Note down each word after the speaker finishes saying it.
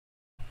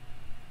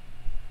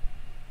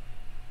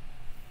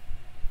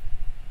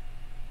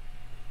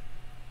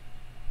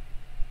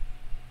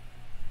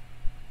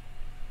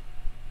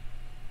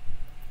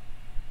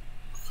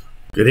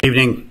Good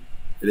evening.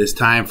 It is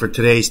time for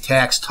today's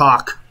Tax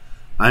Talk.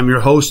 I'm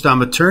your host.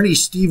 I'm attorney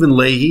Stephen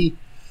Leahy.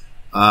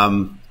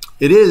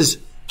 It is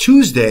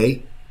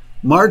Tuesday,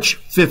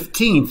 March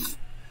 15th,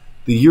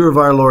 the year of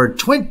our Lord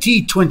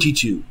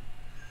 2022.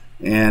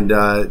 And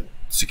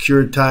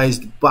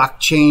securitized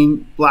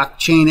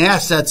blockchain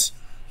assets,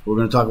 we're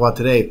going to talk about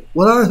today.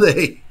 What are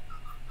they?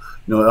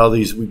 You know, all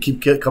these, we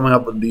keep coming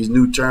up with these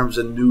new terms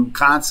and new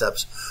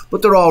concepts,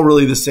 but they're all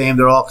really the same.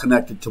 They're all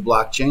connected to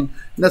blockchain. And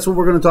that's what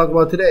we're going to talk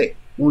about today.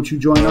 Won't you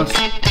join us?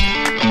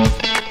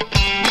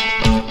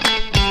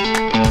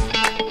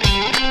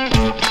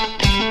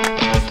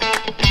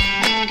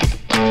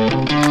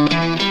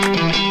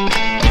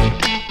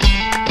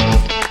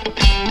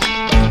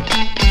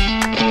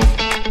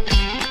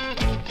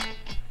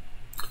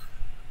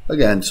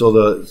 Again, so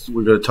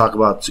we're going to talk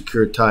about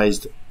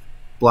securitized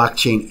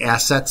blockchain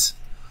assets.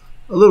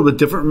 A little bit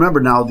different. Remember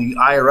now, the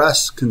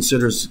IRS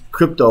considers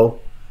crypto,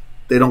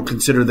 they don't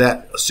consider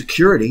that a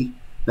security.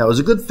 That was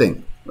a good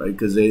thing, right?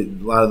 Because a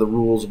lot of the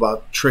rules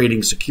about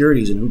trading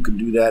securities and who can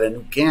do that and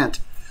who can't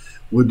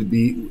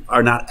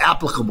are not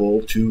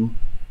applicable to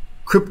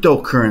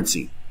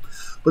cryptocurrency.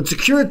 But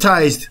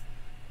securitized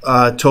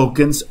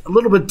tokens, a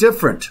little bit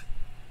different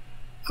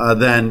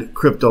than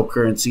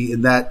cryptocurrency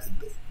in that.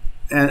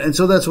 And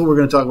so that's what we're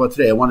going to talk about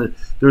today.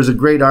 There's a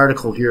great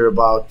article here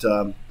about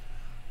these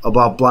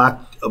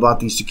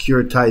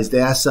securitized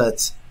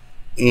assets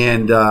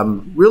and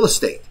real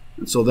estate.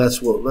 And so that's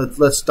what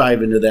let's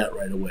dive into that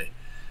right away,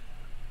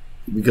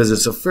 because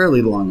it's a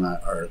fairly long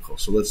article.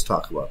 So let's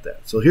talk about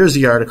that. So here's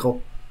the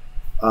article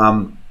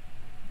on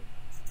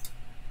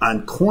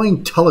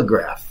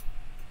Cointelegraph.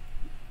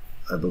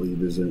 I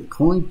believe is it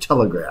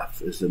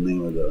Cointelegraph is the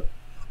name of the.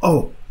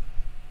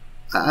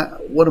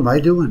 What am I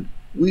doing?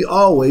 We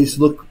always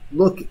look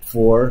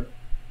for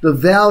the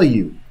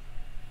value.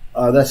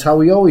 That's how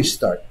we always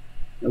start.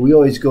 And we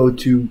always go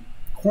to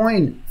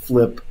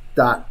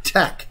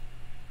coinflip.tech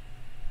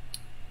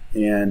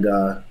and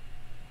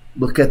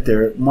look at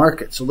their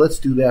market. So let's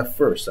do that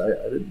first.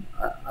 I'm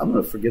going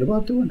to forget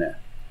about doing that.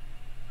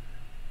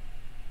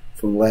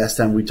 From the last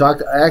time we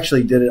talked, I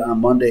actually did it on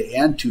Monday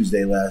and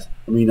Tuesday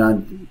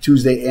on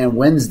Tuesday and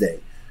Wednesday,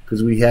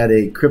 because we had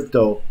a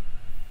crypto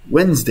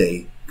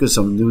Wednesday because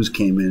some news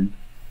came in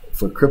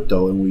for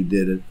crypto, and we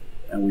did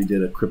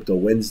a crypto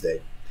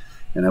Wednesday,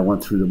 and I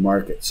went through the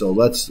market. So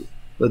let's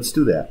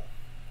do that.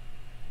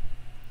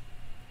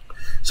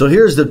 So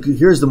here's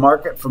the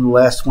market from the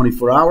last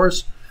 24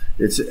 hours.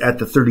 It's at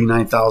the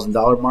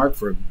 $39,000 mark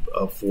for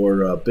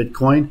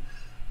Bitcoin.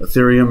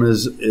 Ethereum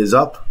is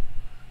up.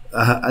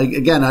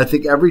 Again, I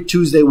think every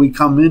Tuesday we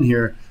come in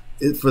here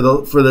for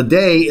the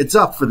day, it's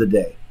up for the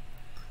day.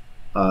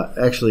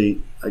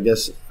 Actually, I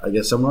guess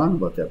I'm wrong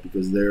about that,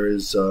 because there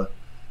is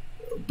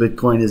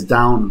Bitcoin is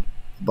down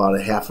about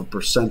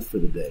 0.5% for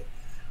the day.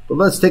 But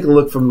let's take a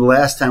look from the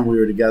last time we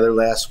were together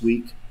last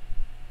week.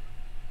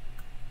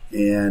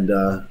 And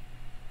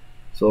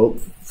so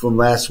from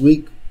last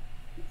week,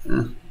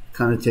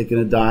 kind of taking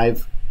a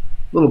dive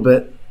a little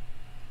bit.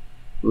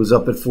 It was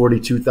up at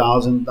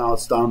 42,000. Now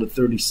it's down to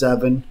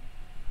 37,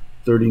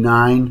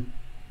 39.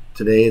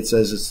 Today it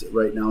says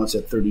right now it's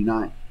at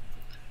 39.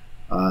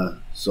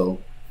 So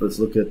let's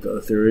look at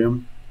the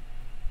Ethereum.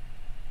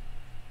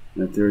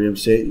 And Ethereum,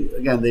 say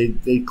again, they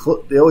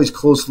always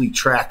closely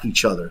track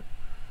each other,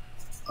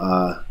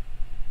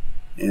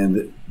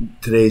 and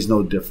today's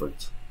no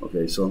different.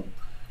 Okay, so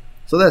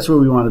that's where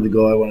we wanted to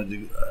go. I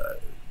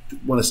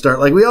want to start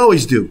like we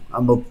always do.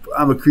 I'm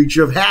a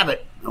creature of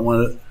habit.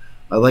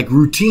 I like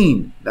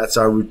routine. That's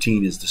our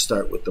routine, is to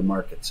start with the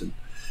markets,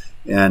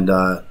 and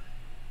so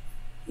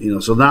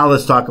now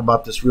let's talk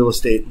about this real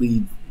estate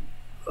leads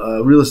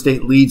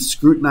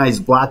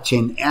scrutinized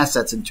blockchain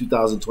assets in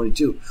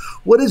 2022.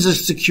 What is a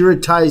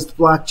securitized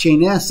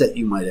blockchain asset,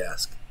 you might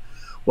ask?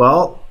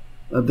 Well,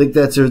 I think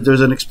there's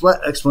an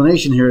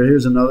explanation here.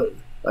 Here's another.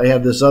 I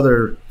have this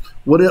other.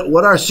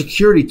 What are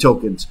security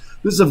tokens?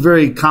 This is a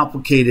very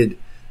complicated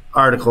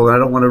article, and I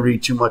don't want to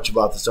read too much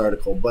about this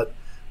article, but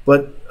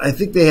I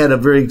think they had a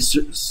very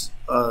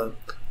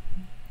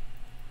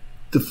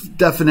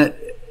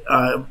definite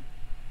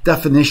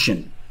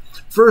definition.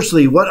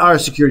 Firstly, what are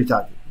security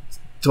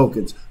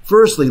tokens?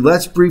 Firstly,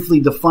 let's briefly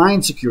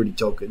define security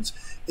tokens.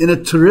 In a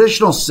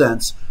traditional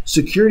sense,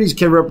 securities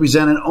can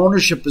represent an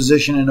ownership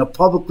position in a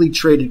publicly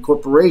traded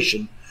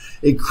corporation,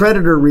 a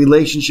creditor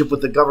relationship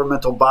with a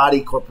governmental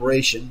body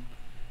corporation,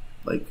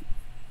 like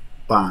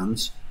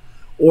bonds,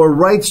 or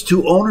rights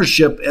to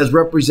ownership as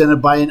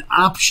represented by an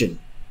option.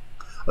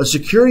 A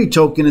security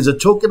token is a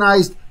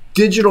tokenized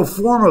digital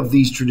form of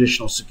these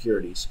traditional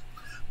securities.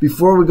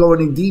 Before we go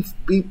any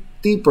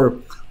deeper,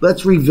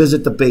 let's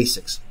revisit the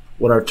basics.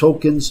 What are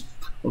tokens?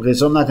 Okay,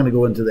 so I'm not going to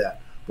go into that,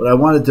 but I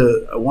wanted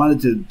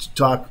to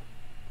talk.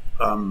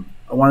 I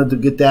wanted to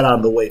get that out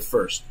of the way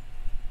first.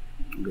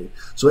 Okay,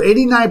 so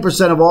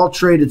 89% of all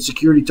traded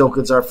security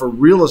tokens are for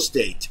real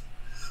estate,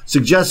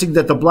 suggesting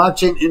that the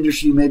blockchain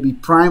industry may be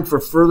primed for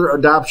further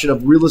adoption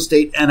of real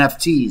estate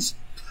NFTs.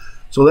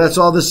 So that's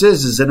all this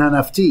is an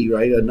NFT,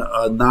 right?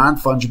 A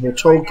non-fungible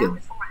token.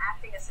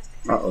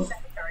 Uh-oh.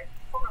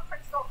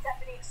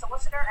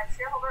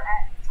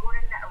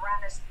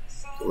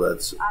 So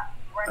that's,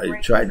 I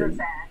tried to,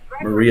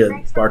 Maria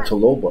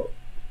Bartolobo.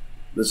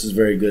 This is a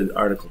very good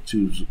article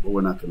too, but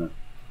we're not going to,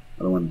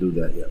 I don't want to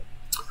do that yet.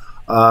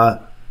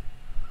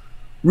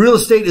 Real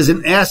estate is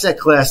an asset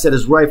class that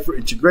is ripe for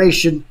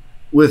integration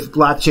with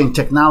blockchain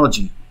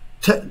technology.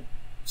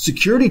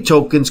 Security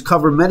tokens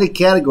cover many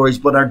categories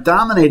but are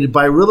dominated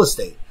by real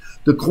estate.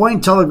 The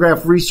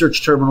Cointelegraph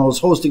Research Terminal is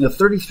hosting a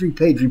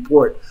 33-page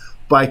report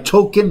by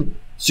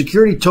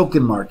Security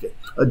Token Market,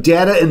 a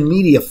data and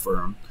media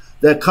firm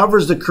that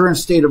covers the current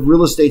state of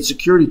real estate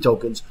security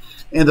tokens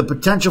and the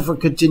potential for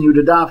continued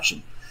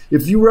adoption.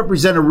 If you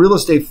represent a real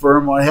estate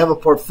firm or have a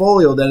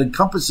portfolio that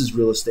encompasses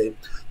real estate,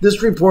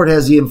 this report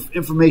has the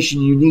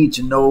information you need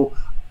to know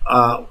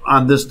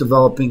on this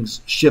developing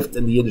shift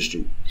in the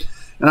industry.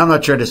 And I'm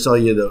not trying to sell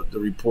you the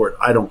report.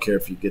 I don't care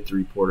if you get the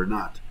report or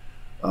not.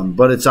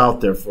 But it's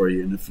out there for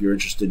you, and if you're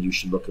interested, you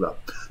should look it up.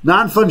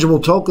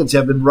 Non-fungible tokens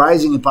have been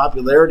rising in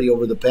popularity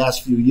over the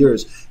past few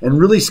years and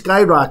really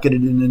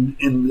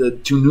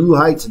skyrocketed to new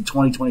heights in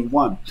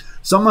 2021.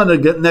 Some of the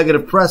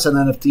negative press on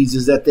NFTs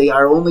is that they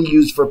are only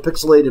used for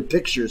pixelated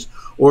pictures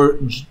or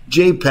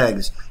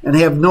JPEGs and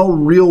have no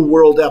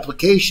real-world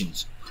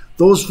applications.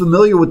 Those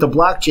familiar with the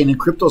blockchain and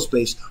crypto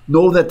space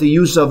know that the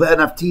use of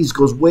NFTs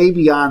goes way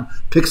beyond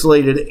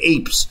pixelated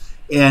apes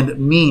and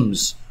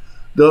memes.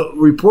 The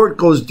report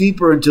goes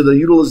deeper into the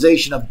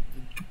utilization of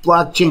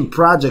blockchain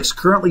projects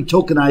currently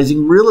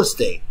tokenizing real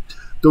estate.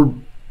 The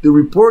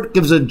report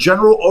gives a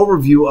general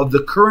overview of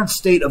the current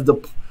state of the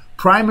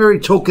primary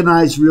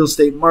tokenized real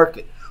estate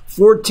market,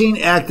 14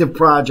 active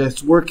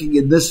projects working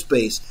in this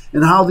space,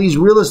 and how these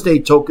real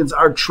estate tokens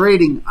are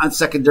trading on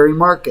secondary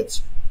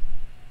markets.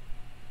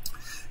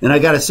 And I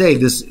got to say,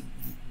 it is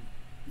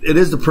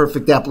the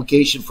perfect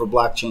application for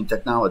blockchain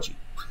technology.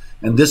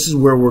 And this is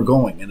where we're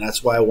going, and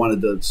that's why I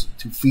wanted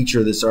to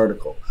feature this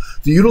article.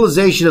 The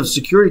utilization of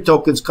security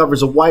tokens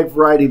covers a wide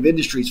variety of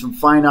industries from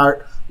fine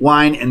art,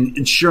 wine, and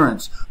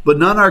insurance, but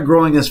none are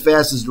growing as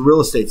fast as the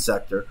real estate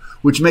sector,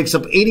 which makes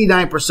up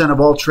 89%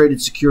 of all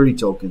traded security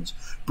tokens.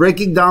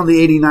 Breaking down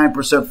the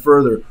 89%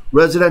 further,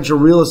 residential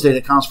real estate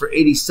accounts for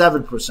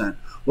 87%,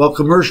 while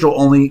commercial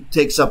only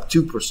takes up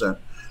 2%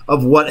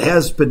 of what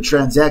has been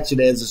transacted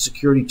as a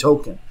security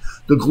token.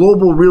 The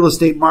global real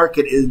estate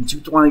market in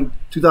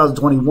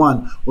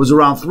 2021 was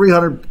around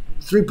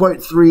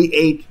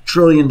 $3.38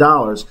 trillion.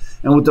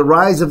 And with the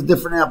rise of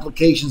different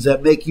applications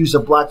that make use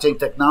of blockchain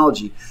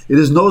technology, it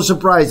is no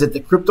surprise that the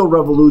crypto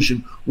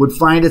revolution would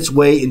find its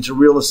way into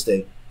real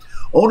estate.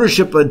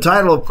 Ownership and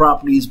title of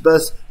property is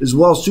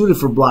well suited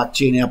for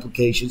blockchain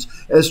applications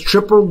as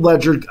triple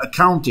ledger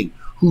accounting,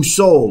 who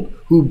sold,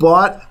 who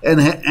bought, and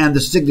the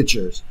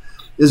signatures,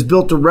 is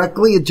built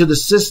directly into the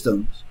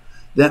systems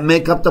that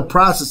make up the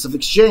process of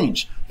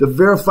exchange. The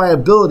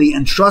verifiability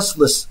and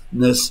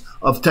trustlessness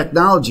of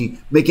technology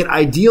make it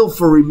ideal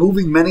for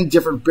removing many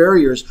different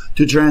barriers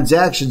to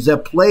transactions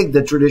that plague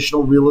the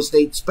traditional real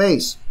estate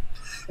space.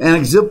 An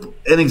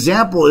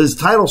example is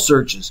title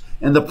searches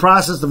and the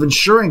process of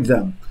insuring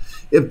them.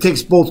 It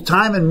takes both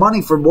time and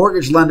money for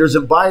mortgage lenders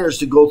and buyers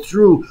to go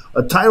through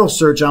a title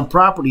search on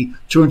property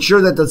to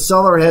ensure that the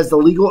seller has the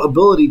legal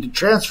ability to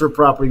transfer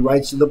property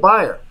rights to the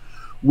buyer.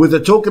 With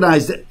a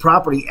tokenized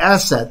property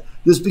asset,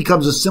 this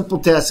becomes a simple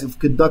task of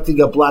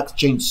conducting a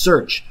blockchain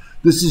search.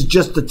 This is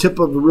just the tip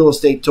of the real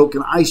estate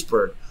token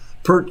iceberg.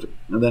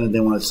 And then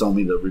they want to sell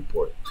me the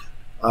report.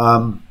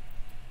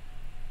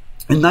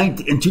 In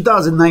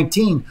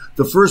 2019,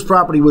 the first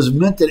property was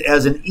minted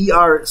as an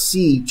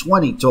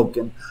ERC20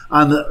 token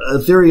on the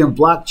Ethereum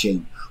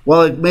blockchain.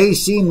 While it may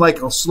seem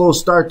like a slow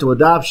start to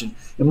adoption,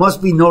 it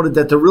must be noted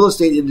that the real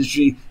estate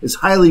industry is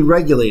highly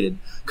regulated.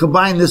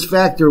 Combine this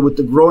factor with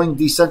the growing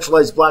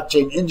decentralized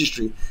blockchain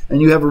industry, and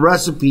you have a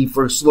recipe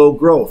for slow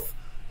growth,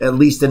 at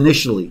least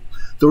initially.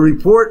 The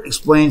report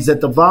explains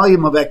that the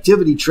volume of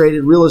activity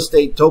traded real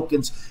estate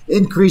tokens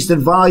increased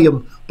in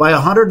volume by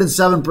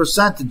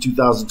 107% in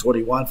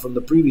 2021 from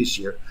the previous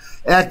year.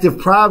 Active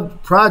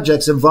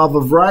projects involve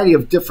a variety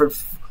of different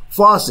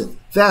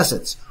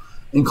facets,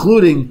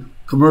 including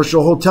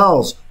commercial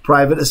hotels,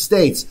 private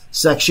estates,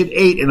 Section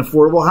 8 and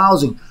affordable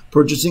housing,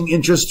 purchasing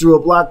interest through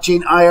a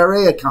blockchain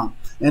IRA account,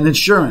 and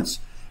insurance.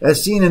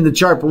 As seen in the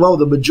chart below,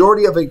 the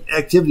majority of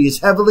activity is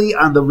heavily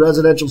on the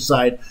residential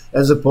side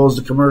as opposed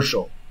to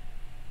commercial.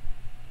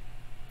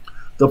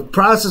 The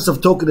process of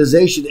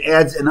tokenization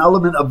adds an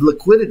element of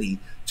liquidity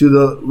to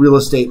the real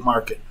estate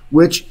market,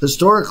 which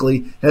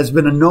historically has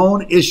been a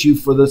known issue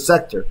for the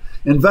sector.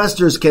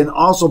 Investors can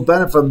also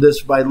benefit from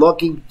this by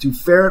looking to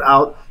ferret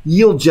out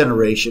yield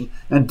generation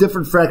and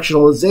different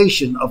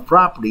fractionalization of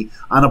property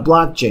on a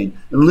blockchain,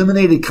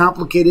 eliminating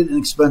complicated and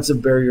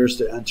expensive barriers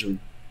to entry.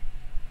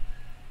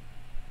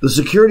 The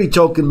Security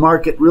Token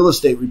Market Real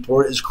Estate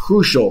Report is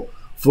crucial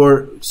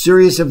for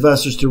serious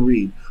investors to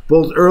read.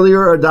 Both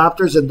earlier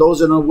adopters and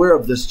those unaware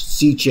of this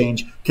sea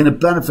change can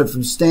benefit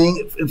from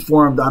staying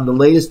informed on the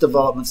latest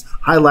developments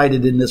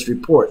highlighted in this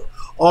report.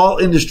 All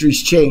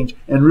industries change,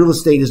 and real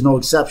estate is no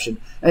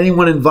exception.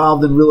 Anyone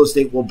involved in real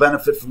estate will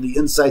benefit from the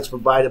insights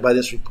provided by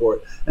this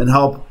report and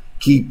help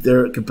keep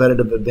their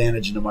competitive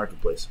advantage in the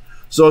marketplace.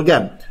 So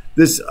again,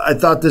 I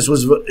thought this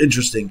was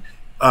interesting.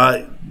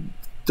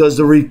 Does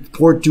the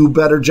report do a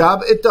better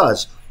job? It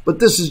does. But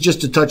this is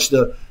just to touch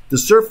the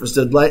surface,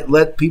 to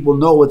let people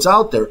know what's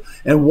out there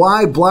and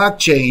why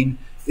blockchain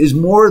is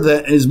more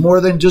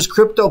than just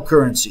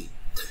cryptocurrency.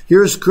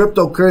 Here's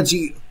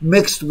cryptocurrency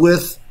mixed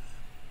with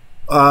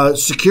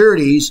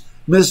securities,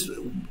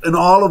 and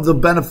all of the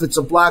benefits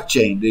of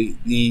blockchain,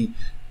 the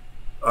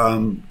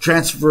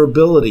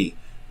transferability,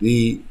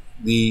 the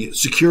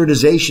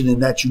securitization,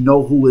 in that you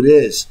know who it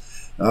is.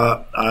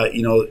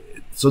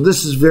 So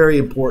this is very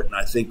important,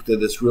 I think, to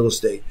this real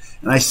estate,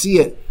 and I see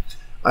it.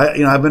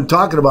 I've been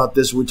talking about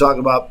this. We're talking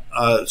about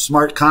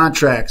smart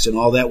contracts and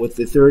all that with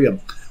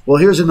Ethereum. Well,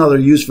 here's another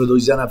use for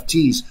those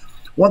NFTs.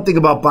 One thing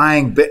about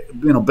buying,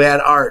 bad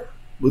art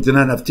with an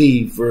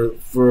NFT for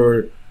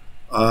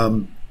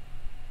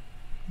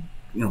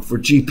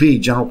GP,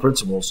 general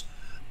principles,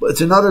 but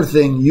it's another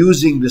thing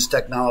using this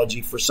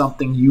technology for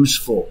something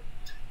useful,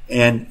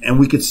 and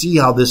we could see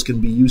how this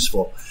can be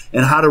useful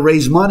and how to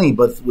raise money,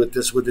 but with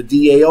the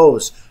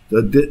DAOs,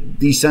 the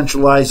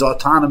decentralized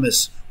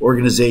autonomous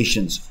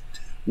organizations,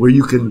 where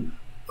you can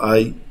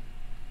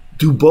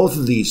do both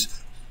of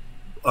these,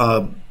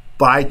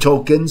 buy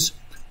tokens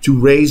to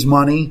raise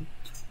money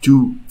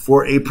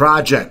for a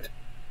project,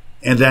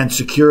 and then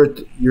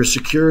you're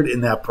secured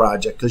in that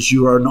project because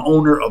you are an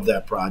owner of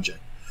that project.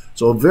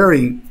 So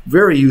very,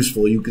 very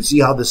useful. You can see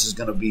how this is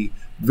going to be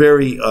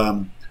very,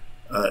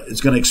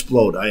 it's going to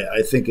explode.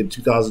 I think in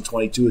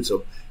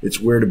 2022, it's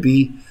where to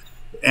be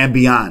and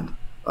beyond.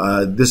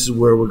 This is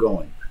where we're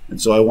going.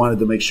 And so I wanted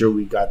to make sure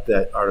we got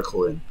that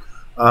article in.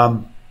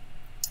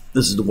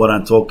 This is the one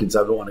on tokens.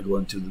 I don't want to go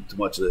into too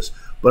much of this,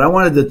 but I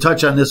wanted to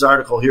touch on this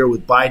article here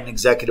with Biden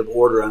executive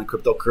order on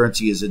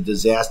cryptocurrency is a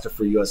disaster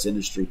for U.S.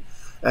 industry.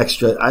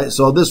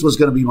 So this was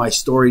going to be my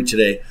story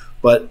today,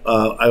 but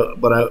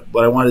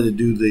I wanted to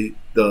do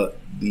the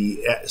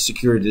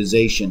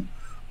securitization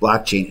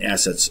blockchain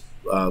assets.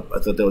 I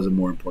thought that was a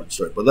more important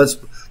story. But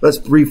let's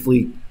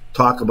briefly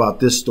talk about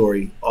this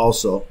story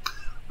also.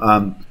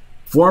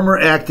 Former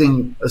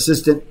acting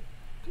assistant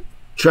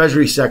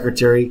Treasury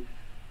Secretary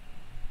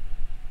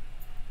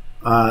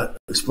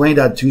explained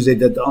on Tuesday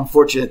that the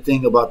unfortunate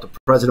thing about the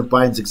President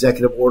Biden's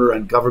executive order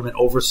on government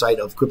oversight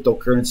of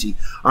cryptocurrency,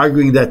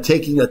 arguing that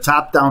taking a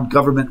top-down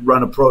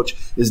government-run approach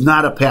is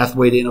not a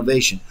pathway to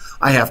innovation.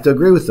 I have to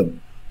agree with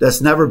them. That's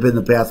never been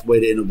the pathway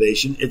to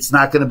innovation. It's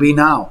not going to be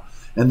now.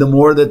 And the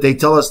more that they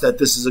tell us that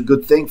this is a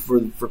good thing for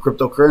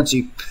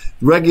cryptocurrency,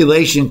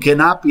 regulation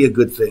cannot be a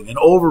good thing. And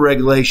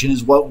over-regulation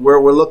is where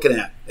we're looking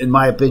at, in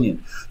my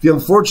opinion. The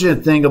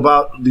unfortunate thing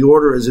about the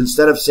order is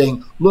instead of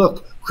saying,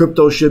 look,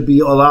 crypto should be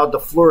allowed to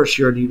flourish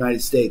here in the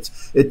United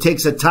States, it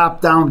takes a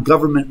top-down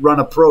government-run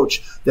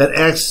approach that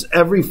asks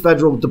every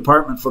federal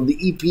department, from the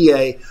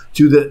EPA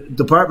to the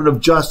Department of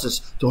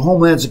Justice to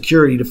Homeland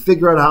Security, to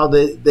figure out how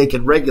they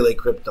can regulate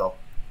crypto.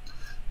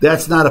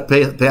 That's not a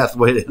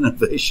pathway to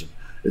innovation.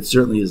 It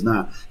certainly is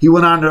not. He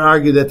went on to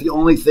argue that the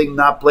only thing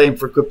not blamed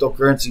for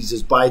cryptocurrencies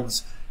is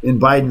Biden's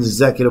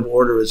executive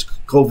order is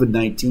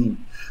COVID-19.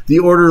 The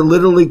order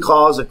literally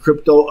calls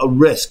crypto a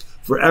risk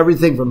for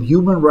everything from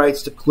human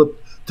rights to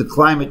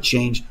climate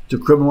change to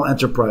criminal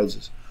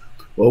enterprises.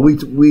 Well,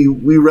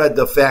 we read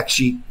the fact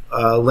sheet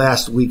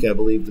last week, I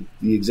believe,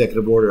 the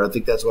executive order. I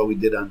think that's what we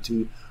did on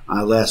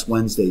last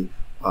Wednesday.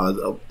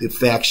 The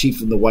fact sheet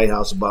from the White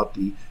House about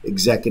the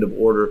executive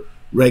order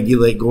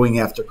going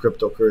after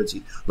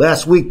cryptocurrency.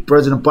 Last week,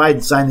 President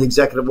Biden signed the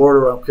executive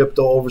order on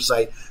crypto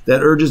oversight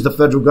that urges the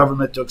federal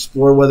government to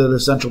explore whether the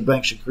central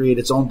bank should create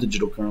its own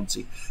digital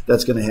currency.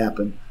 That's going to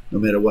happen no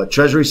matter what.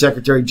 Treasury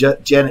Secretary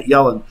Janet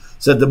Yellen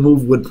said the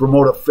move would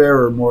promote a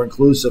fairer, more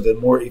inclusive, and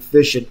more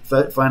efficient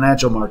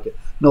financial market.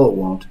 No, it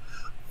won't.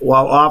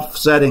 While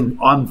offsetting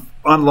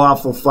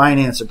unlawful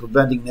finance and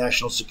preventing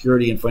national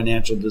security and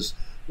financial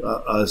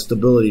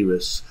stability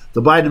risks.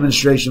 The Biden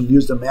administration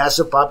views the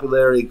massive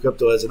popularity of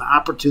crypto as an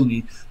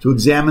opportunity to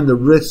examine the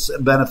risks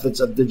and benefits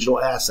of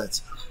digital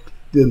assets,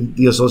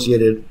 the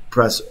Associated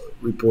Press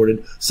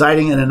reported,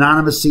 citing an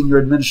anonymous senior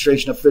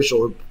administration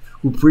official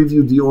who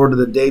previewed the order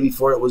the day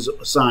before it was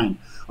signed.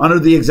 Under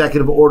the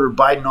executive order,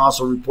 Biden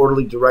also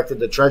reportedly directed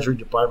the Treasury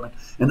Department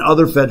and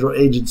other federal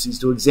agencies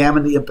to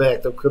examine the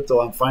impact of crypto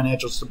on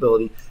financial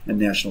stability and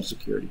national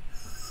security.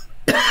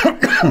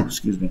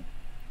 Excuse me.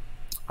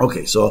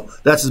 Okay, so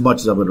that's as much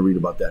as I'm going to read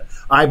about that.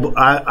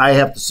 I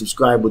have to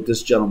subscribe with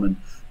this gentleman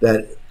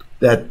that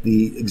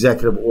the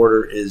executive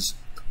order is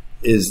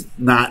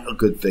not a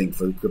good thing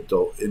for the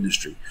crypto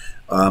industry.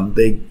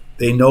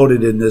 They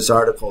noted in this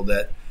article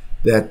that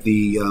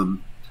the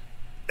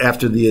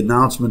after the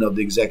announcement of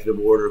the executive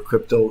order,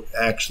 crypto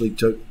actually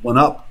went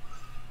up.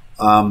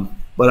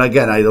 But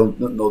again, I don't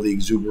know the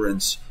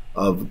exuberance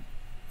of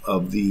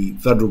the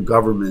federal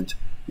government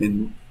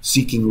in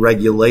seeking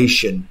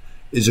regulation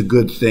is a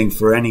good thing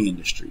for any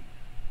industry.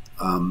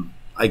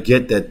 I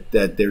get that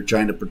they're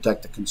trying to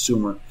protect the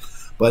consumer,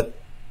 But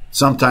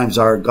sometimes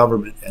our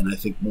government, and I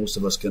think most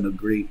of us can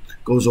agree,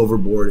 goes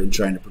overboard in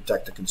trying to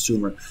protect the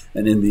consumer,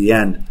 and in the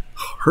end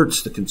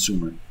hurts the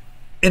consumer,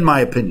 in my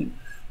opinion.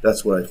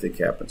 That's what I think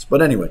happens.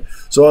 But anyway,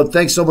 so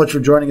thanks so much for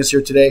joining us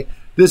here today.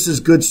 This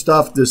is good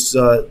stuff, this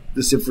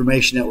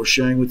information that we're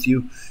sharing with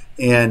you.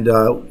 And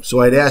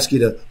so I'd ask you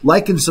to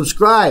like and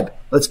subscribe.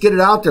 Let's get it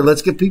out there.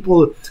 Let's get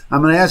people.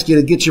 I'm going to ask you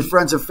to get your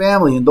friends and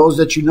family and those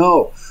that you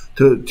know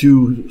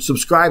to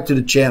subscribe to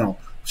the channel.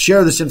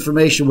 Share this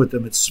information with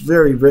them. It's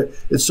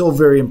it's so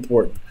very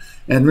important.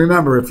 And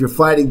remember, if you're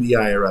fighting the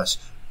IRS,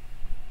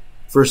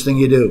 first thing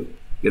you do,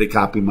 get a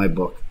copy of my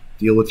book,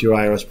 Deal with Your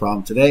IRS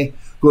Problem Today.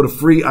 Go to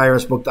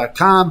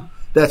freeirsbook.com.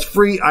 That's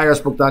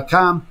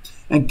freeirsbook.com,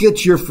 and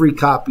get your free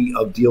copy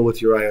of Deal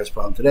with Your IRS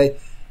Problem Today.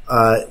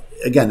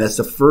 Again, that's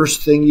the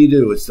first thing you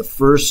do. It's the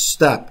first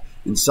step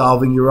in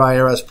solving your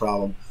IRS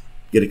problem.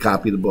 Get a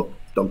copy of the book.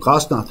 Don't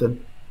cost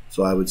nothing,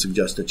 so I would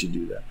suggest that you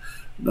do that.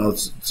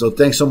 So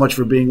thanks so much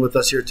for being with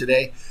us here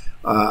today.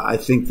 I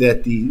think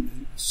that the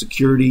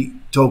security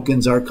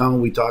tokens are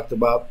coming. We talked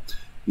about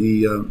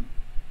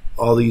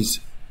all these.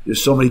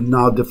 There's so many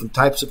now different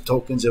types of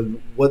tokens,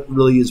 and what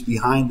really is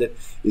behind it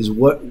is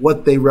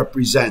what they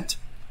represent,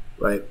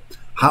 right?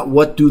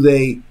 What do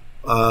they?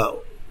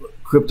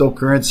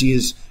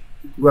 Cryptocurrency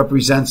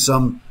represents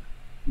some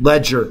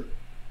ledger,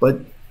 but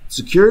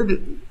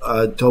secured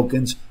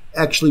tokens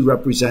actually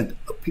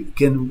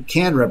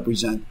can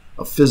represent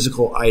a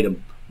physical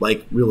item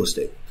like real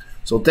estate.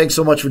 So thanks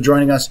so much for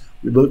joining us.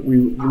 We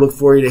look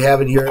forward to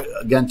having you here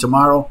again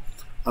tomorrow,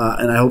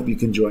 and I hope you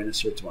can join us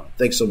here tomorrow.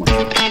 Thanks so much.